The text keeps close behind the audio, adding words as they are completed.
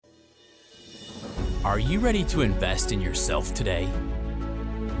Are you ready to invest in yourself today?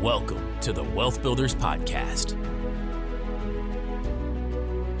 Welcome to the Wealth Builders Podcast,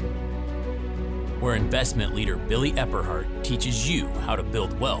 where investment leader Billy Epperhart teaches you how to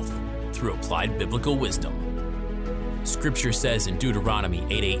build wealth through applied biblical wisdom. Scripture says in Deuteronomy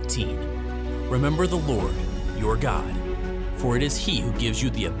 8:18, "Remember the Lord, your God, for it is He who gives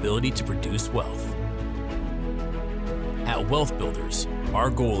you the ability to produce wealth." At Wealth Builders, our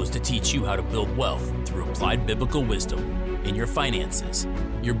goal is to teach you how to build wealth through applied biblical wisdom in your finances,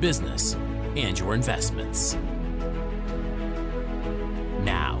 your business, and your investments.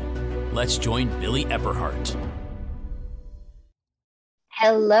 Now, let's join Billy Epperhart.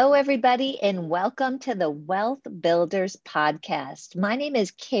 Hello, everybody, and welcome to the Wealth Builders Podcast. My name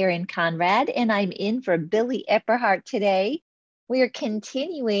is Karen Conrad, and I'm in for Billy Epperhart today. We are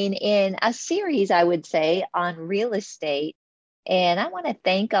continuing in a series, I would say, on real estate. And I want to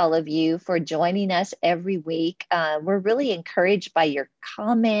thank all of you for joining us every week. We're really encouraged by your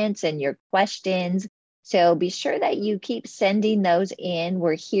comments and your questions. So be sure that you keep sending those in.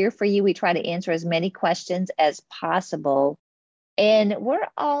 We're here for you. We try to answer as many questions as possible. And we're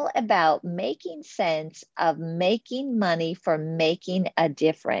all about making sense of making money for making a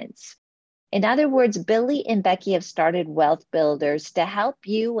difference. In other words, Billy and Becky have started Wealth Builders to help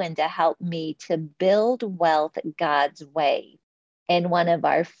you and to help me to build wealth God's way. And one of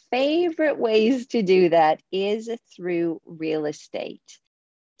our favorite ways to do that is through real estate.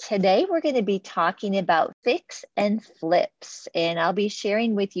 Today, we're going to be talking about fix and flips, and I'll be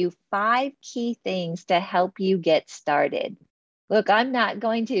sharing with you 5 key things to help you get started. Look, I'm not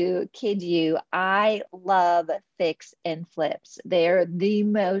going to kid you. I love fix and flips. They're the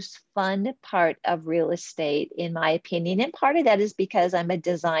most fun part of real estate, in my opinion. And part of that is because I'm a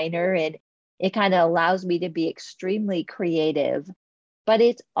designer and it kind of allows me to be extremely creative. But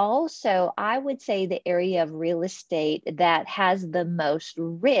it's also, I would say, the area of real estate that has the most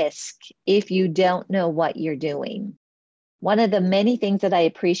risk if you don't know what you're doing. One of the many things that I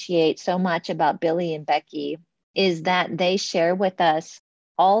appreciate so much about Billy and Becky is that they share with us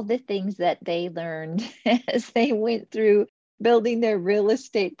all the things that they learned as they went through building their real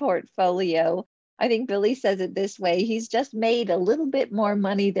estate portfolio. I think Billy says it this way: he's just made a little bit more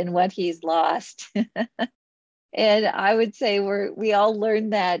money than what he's lost. And I would say we all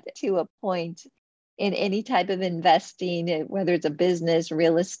learn that to a point in any type of investing, whether it's a business,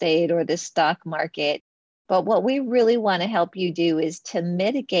 real estate, or the stock market. But what we really want to help you do is to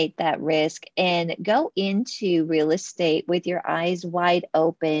mitigate that risk and go into real estate with your eyes wide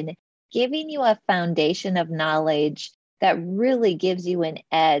open, giving you a foundation of knowledge that really gives you an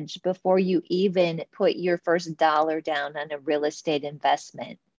edge before you even put your first dollar down on a real estate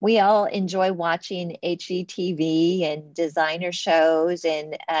investment. We all enjoy watching HGTV and designer shows,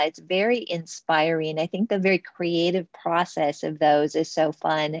 and it's very inspiring. I think the very creative process of those is so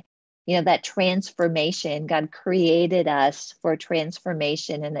fun. You know, that transformation, God created us for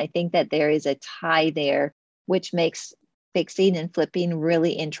transformation. And I think that there is a tie there, which makes fixing and flipping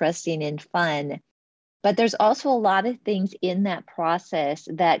really interesting and fun. But there's also a lot of things in that process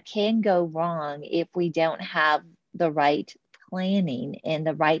that can go wrong if we don't have the right planning and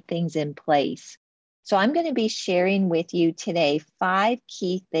the right things in place. So I'm going to be sharing with you today 5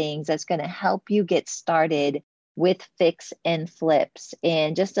 key things that's going to help you get started with fix and flips.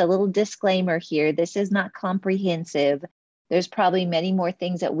 And just a little disclaimer here, this is not comprehensive. There's probably many more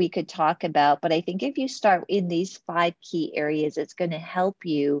things that we could talk about, but I think if you start in these 5 key areas, it's going to help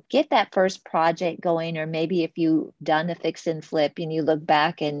you get that first project going. Or maybe if you've done a fix and flip and you look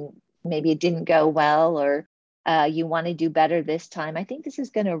back and maybe it didn't go well, or you want to do better this time, I think this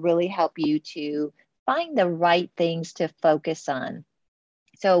is going to really help you to find the right things to focus on.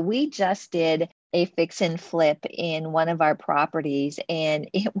 So we just did a fix and flip in one of our properties, and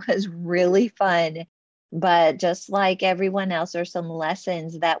it was really fun. But just like everyone else, there's some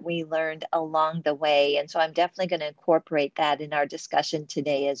lessons that we learned along the way. And so I'm definitely going to incorporate that in our discussion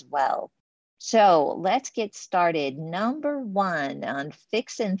today as well. So let's get started. Number 1 on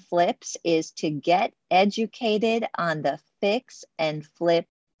fix and flips is to get educated on the fix and flip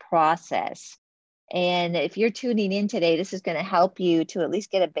process. And if you're tuning in today, this is going to help you to at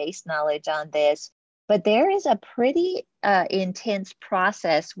least get a base knowledge on this. But there is a pretty intense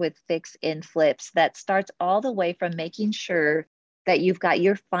process with fix and flips that starts all the way from making sure that you've got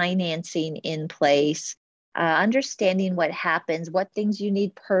your financing in place, understanding what happens, what things you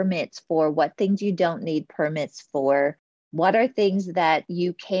need permits for, what things you don't need permits for, what are things that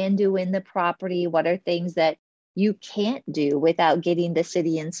you can do in the property, what are things that you can't do without getting the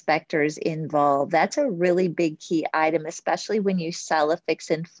city inspectors involved. That's a really big key item, especially when you sell a fix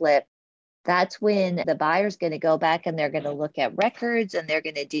and flip. That's when the buyer's going to go back and they're going to look at records and they're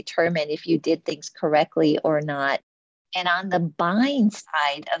going to determine if you did things correctly or not. And on the buying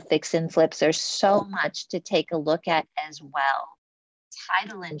side of fix and flips, there's so much to take a look at as well.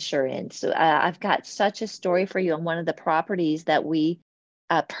 Title insurance. I've got such a story for you on one of the properties that we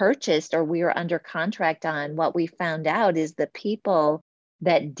purchased or we were under contract on. What we found out is the people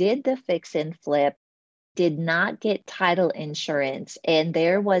that did the fix and flip did not get title insurance. And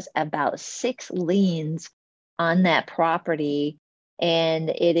there was about 6 liens on that property. And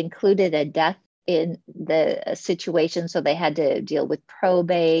it included a death in the situation. So they had to deal with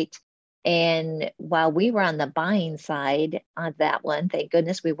probate. And while we were on the buying side on that one, thank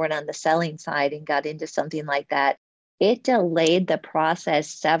goodness we weren't on the selling side and got into something like that. It delayed the process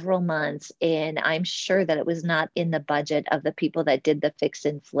several months. And I'm sure that it was not in the budget of the people that did the fix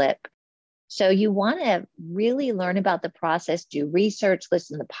and flip. So you want to really learn about the process, do research,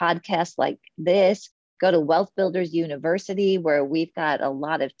 listen to podcasts like this, go to Wealth Builders University, where we've got a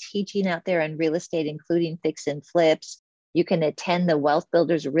lot of teaching out there in real estate, including fix and flips. You can attend the Wealth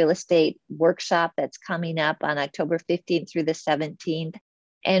Builders Real Estate Workshop that's coming up on October 15th through the 17th.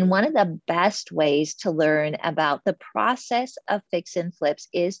 And one of the best ways to learn about the process of fix and flips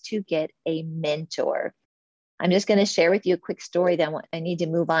is to get a mentor. I'm just going to share with you a quick story that I need to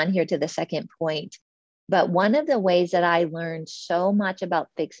move on here to the second point. But one of the ways that I learned so much about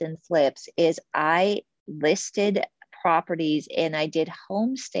fix and flips is I listed properties and I did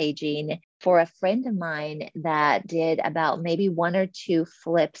home staging for a friend of mine that did about maybe 1 or 2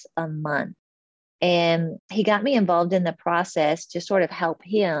 flips a month. And he got me involved in the process to sort of help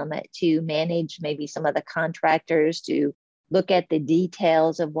him to manage maybe some of the contractors, to look at the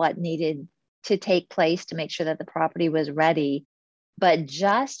details of what needed to take place to make sure that the property was ready. But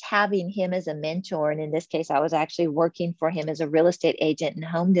just having him as a mentor, and in this case, I was actually working for him as a real estate agent and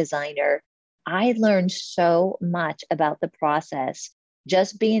home designer, I learned so much about the process.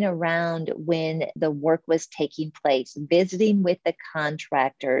 Just being around when the work was taking place, visiting with the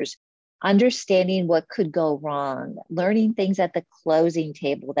contractors, understanding what could go wrong, learning things at the closing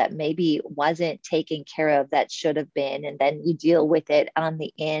table that maybe wasn't taken care of that should have been. And then you deal with it on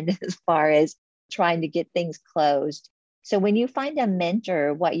the end as far as trying to get things closed. So when you find a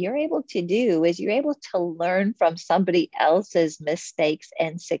mentor, what you're able to do is you're able to learn from somebody else's mistakes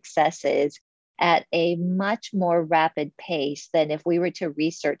and successes at a much more rapid pace than if we were to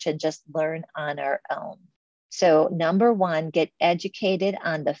research and just learn on our own. So number 1, get educated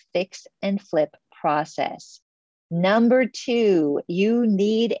on the fix and flip process. Number 2, you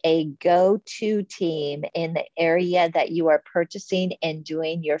need a go-to team in the area that you are purchasing and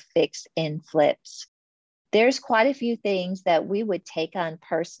doing your fix and flips. There's quite a few things that we would take on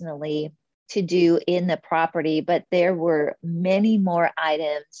personally to do in the property, but there were many more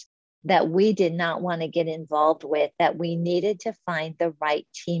items that we did not want to get involved with, that we needed to find the right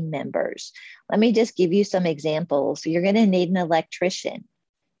team members. Let me just give you some examples. You're going to need an electrician.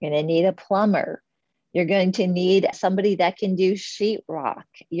 You're going to need a plumber. You're going to need somebody that can do sheetrock.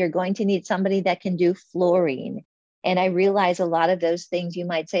 You're going to need somebody that can do flooring. And I realize a lot of those things you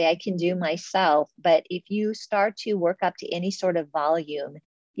might say I can do myself, but if you start to work up to any sort of volume,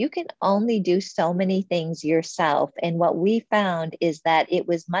 you can only do so many things yourself. And what we found is that it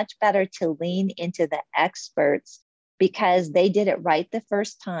was much better to lean into the experts because they did it right the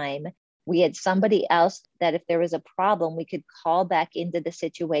first time. We had somebody else that if there was a problem, we could call back into the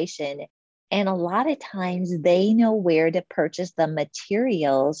situation. And a lot of times they know where to purchase the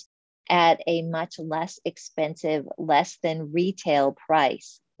materials at a much less expensive, less than retail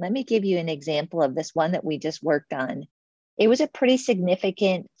price. Let me give you an example of this one that we just worked on. It was a pretty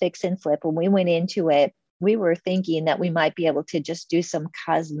significant fix and flip. When we went into it, we were thinking that we might be able to just do some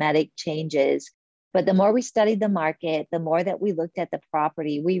cosmetic changes. But the more we studied the market, the more that we looked at the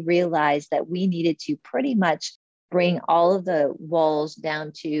property, we realized that we needed to pretty much bring all of the walls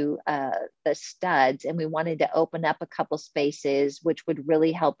down to the studs. And we wanted to open up a couple spaces, which would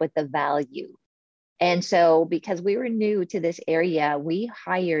really help with the value. And so because we were new to this area, we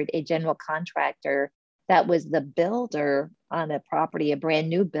hired a general contractor that was the builder on a property, a brand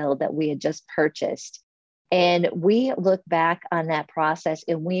new build that we had just purchased. And we look back on that process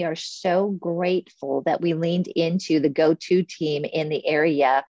and we are so grateful that we leaned into the go-to team in the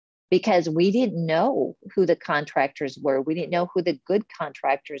area because we didn't know who the contractors were. We didn't know who the good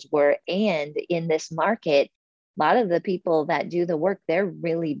contractors were. And in this market, a lot of the people that do the work, they're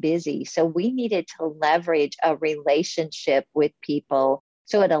really busy. So we needed to leverage a relationship with people.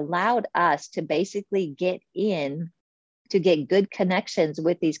 So it allowed us to basically get in to get good connections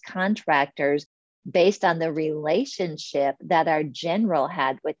with these contractors based on the relationship that our general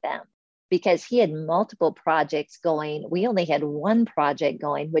had with them. because he had multiple projects going. We only had one project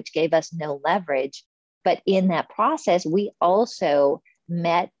going, which gave us no leverage. But in that process, we also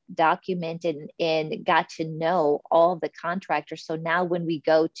met, documented, and got to know all the contractors. So now when we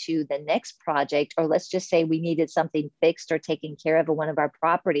go to the next project, or let's just say we needed something fixed or taken care of in one of our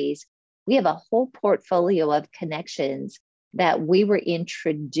properties, we have a whole portfolio of connections that we were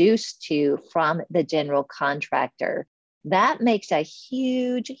introduced to from the general contractor. That makes a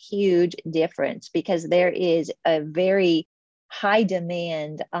huge, huge difference because there is a very high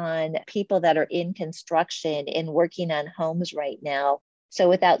demand on people that are in construction and working on homes right now. So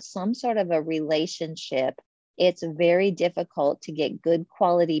without some sort of a relationship, it's very difficult to get good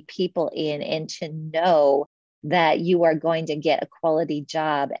quality people in and to know that you are going to get a quality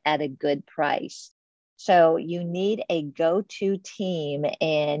job at a good price. So you need a go-to team,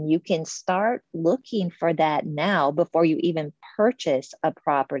 and you can start looking for that now before you even purchase a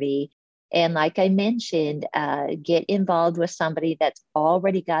property. And like I mentioned, get involved with somebody that's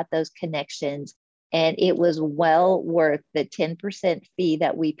already got those connections. And it was well worth the 10% fee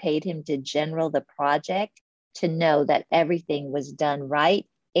that we paid him to general the project to know that everything was done right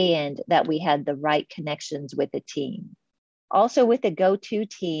and that we had the right connections with the team. Also, with the go-to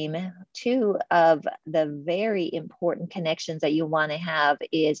team, two of the very important connections that you want to have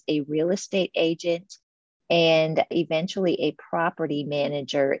is a real estate agent and eventually a property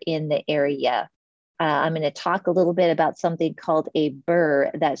manager in the area. I'm going to talk a little bit about something called a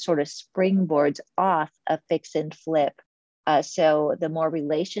BRRRR that sort of springboards off a fix and flip. So the more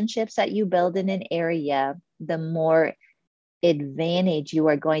relationships that you build in an area, the more advantage you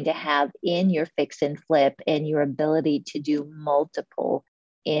are going to have in your fix and flip and your ability to do multiple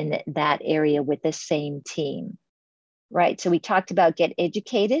in that area with the same team. Right. So we talked about get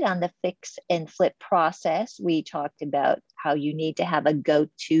educated on the fix and flip process. We talked about how you need to have a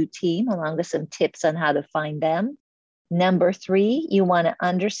go-to team along with some tips on how to find them. Number 3, you want to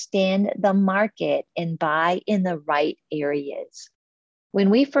understand the market and buy in the right areas. When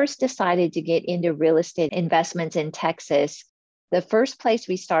we first decided to get into real estate investments in Texas, the first place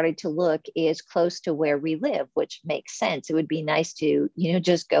we started to look is close to where we live, which makes sense. It would be nice to,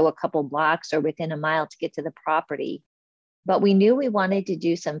 just go a couple blocks or within a mile to get to the property. But we knew we wanted to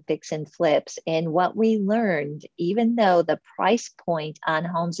do some fix and flips. And what we learned, even though the price point on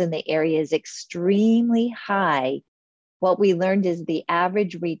homes in the area is extremely high, what we learned is the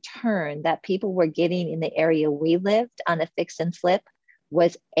average return that people were getting in the area we lived on a fix and flip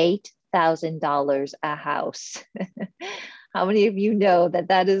was $8,000 a house. How many of you know that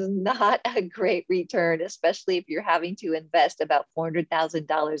that is not a great return, especially if you're having to invest about $400,000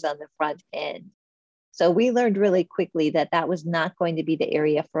 on the front end? So we learned really quickly that that was not going to be the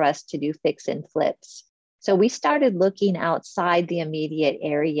area for us to do fix and flips. So we started looking outside the immediate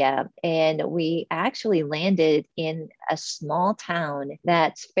area, and we actually landed in a small town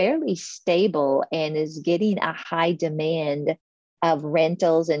that's fairly stable and is getting a high demand of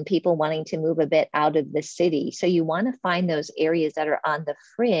rentals and people wanting to move a bit out of the city. So you want to find those areas that are on the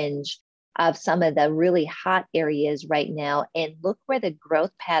fringe of some of the really hot areas right now and look where the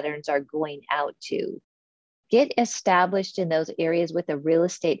growth patterns are going out to. Get established in those areas with a real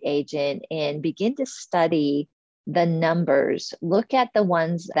estate agent and begin to study the numbers. Look at the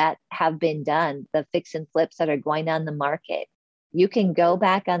ones that have been done, the fix and flips that are going on the market. You can go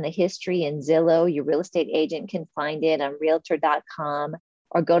back on the history in Zillow. Your real estate agent can find it on realtor.com,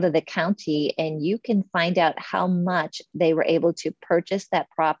 or go to the county and you can find out how much they were able to purchase that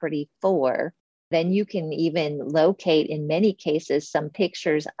property for. Then you can even locate, in many cases, some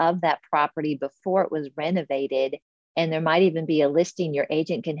pictures of that property before it was renovated. And there might even be a listing your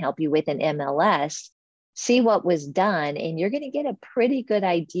agent can help you with in MLS. See what was done, and you're going to get a pretty good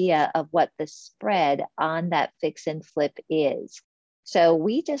idea of what the spread on that fix and flip is. So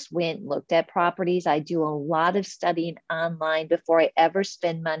we just went and looked at properties. I do a lot of studying online before I ever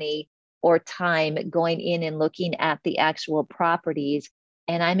spend money or time going in and looking at the actual properties.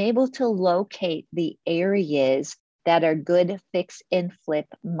 And I'm able to locate the areas that are good fix and flip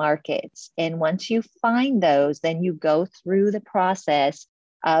markets. And once you find those, then you go through the process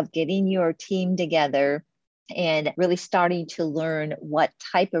of getting your team together and really starting to learn what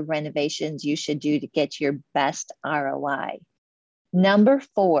type of renovations you should do to get your best ROI. Number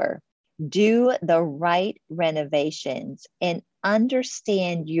 4, do the right renovations and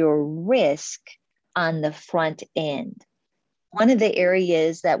understand your risk on the front end. One of the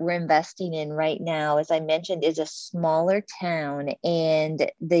areas that we're investing in right now, as I mentioned, is a smaller town,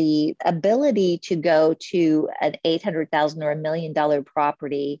 and the ability to go to an $800,000 or $1 million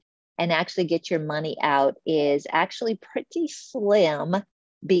property and actually get your money out is actually pretty slim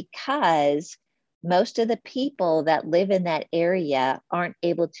because most of the people that live in that area aren't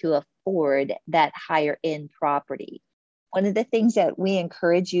able to afford that higher end property. One of the things that we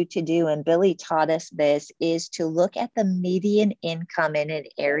encourage you to do, and Billy taught us this, is to look at the median income in an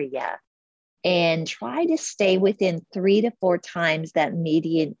area and try to stay within 3 to 4 times that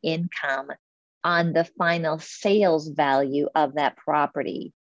median income on the final sales value of that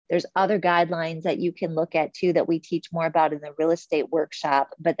property. There's other guidelines that you can look at too that we teach more about in the real estate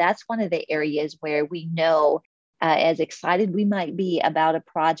workshop, but that's one of the areas where we know, as excited we might be about a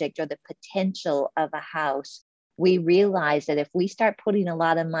project or the potential of a house, we realize that if we start putting a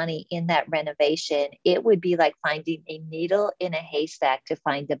lot of money in that renovation, it would be like finding a needle in a haystack to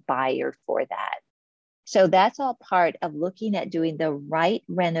find a buyer for that. So that's all part of looking at doing the right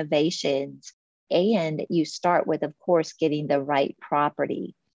renovations. And you start with, of course, getting the right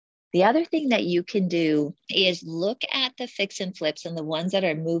property. The other thing that you can do is look at the fix and flips and the ones that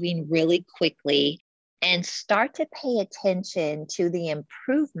are moving really quickly and start to pay attention to the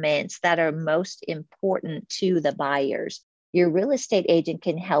improvements that are most important to the buyers. Your real estate agent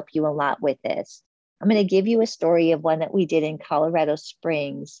can help you a lot with this. I'm going to give you a story of one that we did in Colorado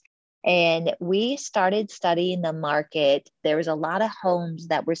Springs. And we started studying the market. There was a lot of homes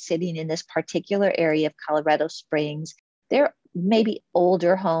that were sitting in this particular area of Colorado Springs. They're maybe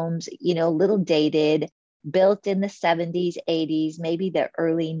older homes, a little dated, built in the 70s, 80s, maybe the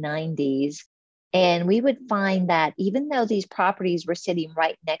early 90s. And we would find that even though these properties were sitting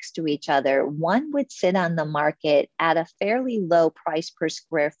right next to each other, one would sit on the market at a fairly low price per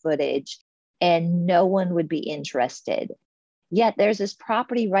square footage, and no one would be interested. Yet there's this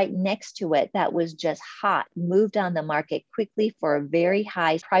property right next to it that was just hot, moved on the market quickly for a very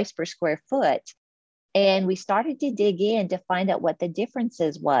high price per square foot. And we started to dig in to find out what the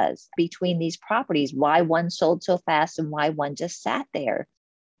differences was between these properties, why one sold so fast and why one just sat there.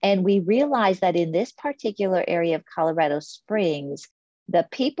 And we realized that in this particular area of Colorado Springs, the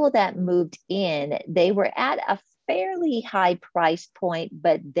people that moved in, they were at a fairly high price point,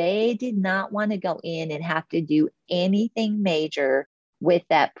 but they did not want to go in and have to do anything major with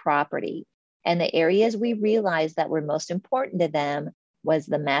that property. And the areas we realized that were most important to them was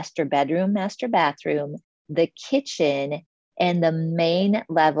the master bedroom, master bathroom, the kitchen, and the main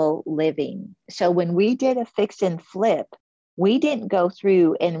level living. So when we did a fix and flip, we didn't go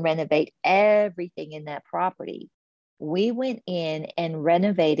through and renovate everything in that property. We went in and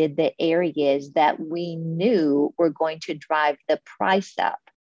renovated the areas that we knew were going to drive the price up.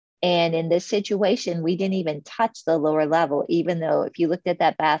 And in this situation, we didn't even touch the lower level, even though if you looked at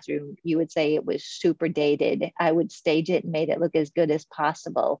that bathroom, you would say it was super dated. I would stage it and made it look as good as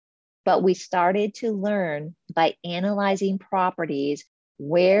possible. But we started to learn by analyzing properties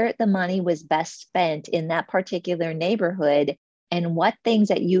where the money was best spent in that particular neighborhood and what things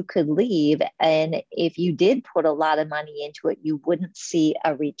that you could leave. And if you did put a lot of money into it, you wouldn't see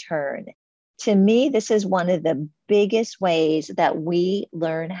a return. To me, this is one of the biggest ways that we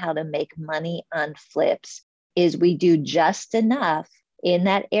learn how to make money on flips is we do just enough in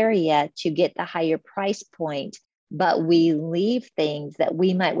that area to get the higher price point, but we leave things that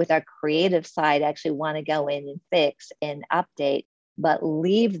we might with our creative side actually want to go in and fix and update, but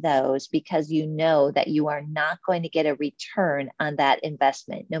leave those because you know that you are not going to get a return on that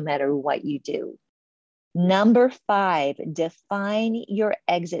investment no matter what you do. Number 5, define your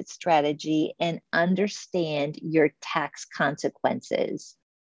exit strategy and understand your tax consequences.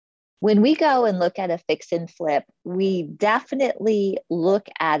 When we go and look at a fix and flip, we definitely look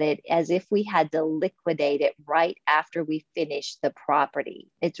at it as if we had to liquidate it right after we finish the property.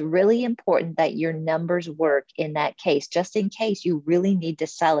 It's really important that your numbers work in that case, just in case you really need to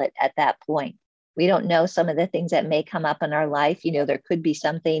sell it at that point. We don't know some of the things that may come up in our life. There could be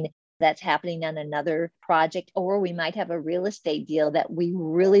something that's happening on another project, or we might have a real estate deal that we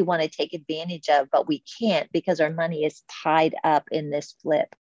really want to take advantage of, but we can't because our money is tied up in this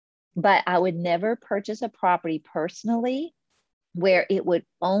flip. But I would never purchase a property personally where it would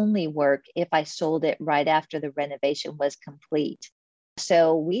only work if I sold it right after the renovation was complete.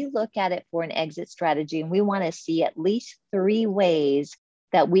 So we look at it for an exit strategy, and we want to see at least 3 ways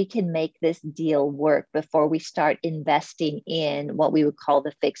that we can make this deal work before we start investing in what we would call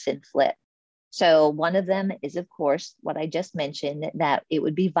the fix and flip. So one of them is, of course, what I just mentioned, that it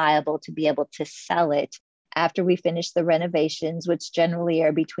would be viable to be able to sell it after we finish the renovations, which generally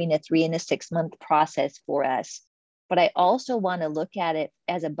are between a 3 and a 6 month process for us. But I also want to look at it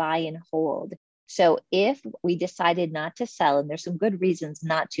as a buy and hold. So if we decided not to sell, and there's some good reasons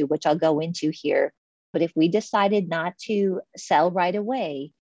not to, which I'll go into here, but if we decided not to sell right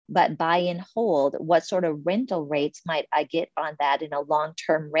away, but buy and hold, what sort of rental rates might I get on that in a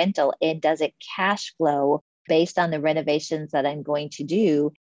long-term rental? And does it cash flow based on the renovations that I'm going to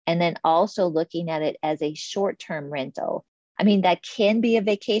do? And then also looking at it as a short-term rental. I mean, that can be a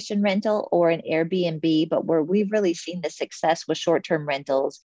vacation rental or an Airbnb, but where we've really seen the success with short-term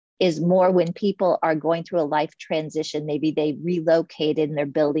rentals is more when people are going through a life transition. Maybe they relocated and they're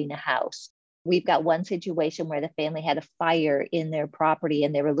building a house. We've got one situation where the family had a fire in their property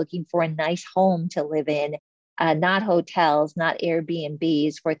and they were looking for a nice home to live in, not hotels, not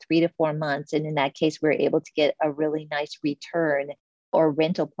Airbnbs for 3 to 4 months. And in that case, we were able to get a really nice return or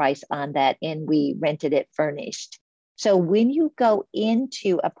rental price on that, and we rented it furnished. So when you go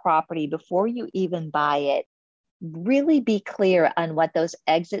into a property, before you even buy it, really be clear on what those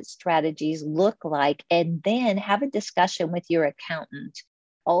exit strategies look like, and then have a discussion with your accountant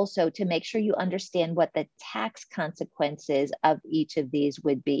also to make sure you understand what the tax consequences of each of these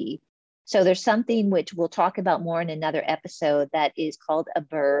would be. So there's something which we'll talk about more in another episode that is called a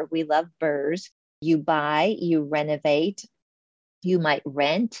BRRRR. We love BRRRRs. You buy, you renovate, you might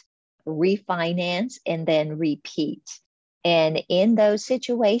rent, refinance, and then repeat. And in those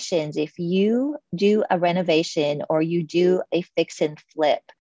situations, if you do a renovation or you do a fix and flip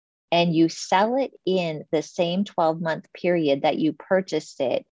and you sell it in the same 12-month period that you purchased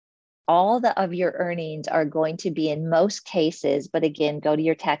it, all of your earnings are going to be, in most cases, but again, go to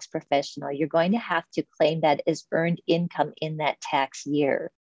your tax professional, you're going to have to claim that as earned income in that tax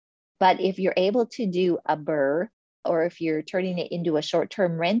year. But if you're able to do a BRRRR, or if you're turning it into a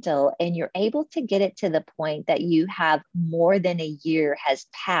short-term rental and you're able to get it to the point that you have more than a year has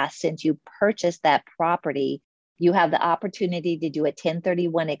passed since you purchased that property, you have the opportunity to do a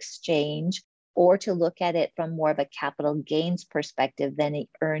 1031 exchange or to look at it from more of a capital gains perspective than an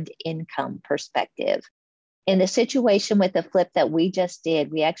earned income perspective. In the situation with the flip that we just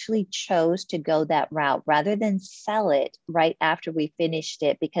did, we actually chose to go that route rather than sell it right after we finished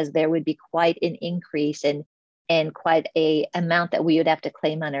it, because there would be quite an increase and quite a amount that we would have to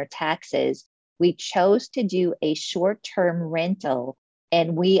claim on our taxes. We chose to do a short-term rental,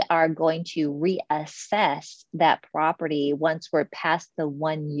 and we are going to reassess that property once we're past the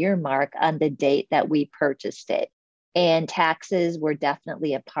 1-year mark on the date that we purchased it. And taxes were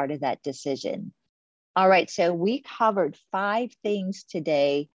definitely a part of that decision. All right, so we covered 5 things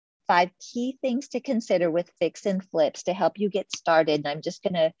today, 5 key things to consider with fix and flips to help you get started. And I'm just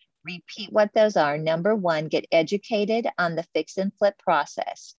going to repeat what those are. Number 1, get educated on the fix and flip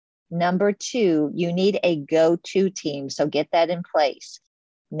process. Number 2, you need a go-to team, so get that in place.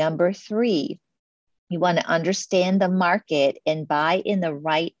 Number 3, you want to understand the market and buy in the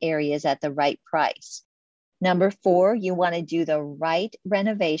right areas at the right price. Number 4, you want to do the right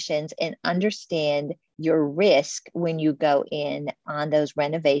renovations and understand your risk when you go in on those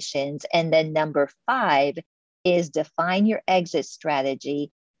renovations. And then number 5 is define your exit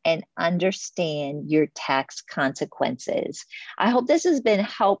strategy and understand your tax consequences. I hope this has been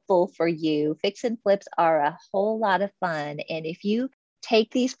helpful for you. Fix and flips are a whole lot of fun. And if you take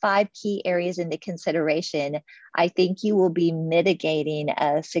these 5 key areas into consideration, I think you will be mitigating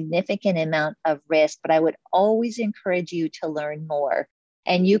a significant amount of risk, but I would always encourage you to learn more.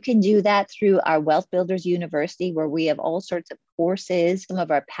 And you can do that through our Wealth Builders University, where we have all sorts of courses, some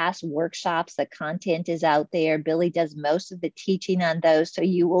of our past workshops, the content is out there. Billy does most of the teaching on those. So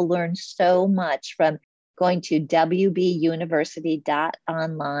you will learn so much from going to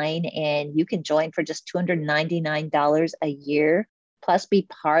wbuniversity.online, and you can join for just $299 a year, plus be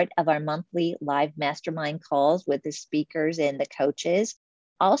part of our monthly live mastermind calls with the speakers and the coaches.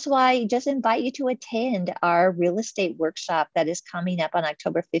 Also, I just invite you to attend our real estate workshop that is coming up on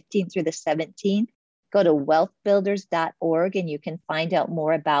October 15th through the 17th. Go to wealthbuilders.org and you can find out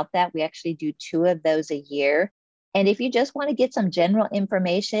more about that. We actually do 2 of those a year. And if you just want to get some general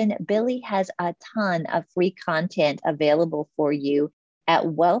information, Billy has a ton of free content available for you at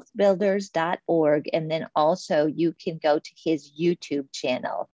wealthbuilders.org. And then also you can go to his YouTube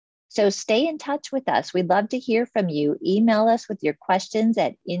channel. So stay in touch with us. We'd love to hear from you. Email us with your questions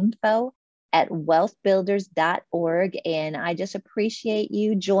at info@wealthbuilders.org. And I just appreciate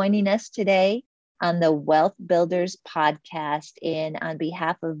you joining us today on the Wealth Builders podcast. And on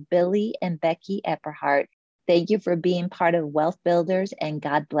behalf of Billy and Becky Epperhart, thank you for being part of Wealth Builders, and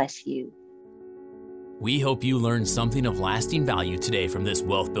God bless you. We hope you learned something of lasting value today from this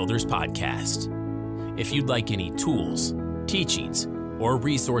Wealth Builders podcast. If you'd like any tools, teachings, or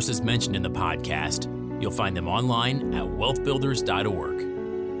resources mentioned in the podcast, you'll find them online at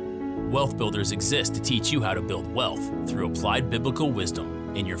wealthbuilders.org. Wealth Builders exists to teach you how to build wealth through applied biblical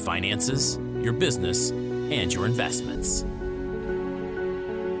wisdom in your finances, your business, and your investments.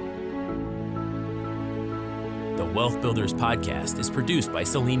 Wealth Builders podcast is produced by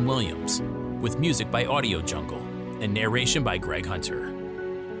Celine Williams, with music by Audio Jungle and narration by Greg Hunter.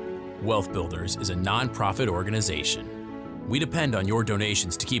 Wealth Builders is a nonprofit organization. We depend on your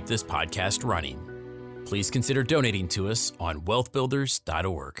donations to keep this podcast running. Please consider donating to us on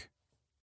wealthbuilders.org.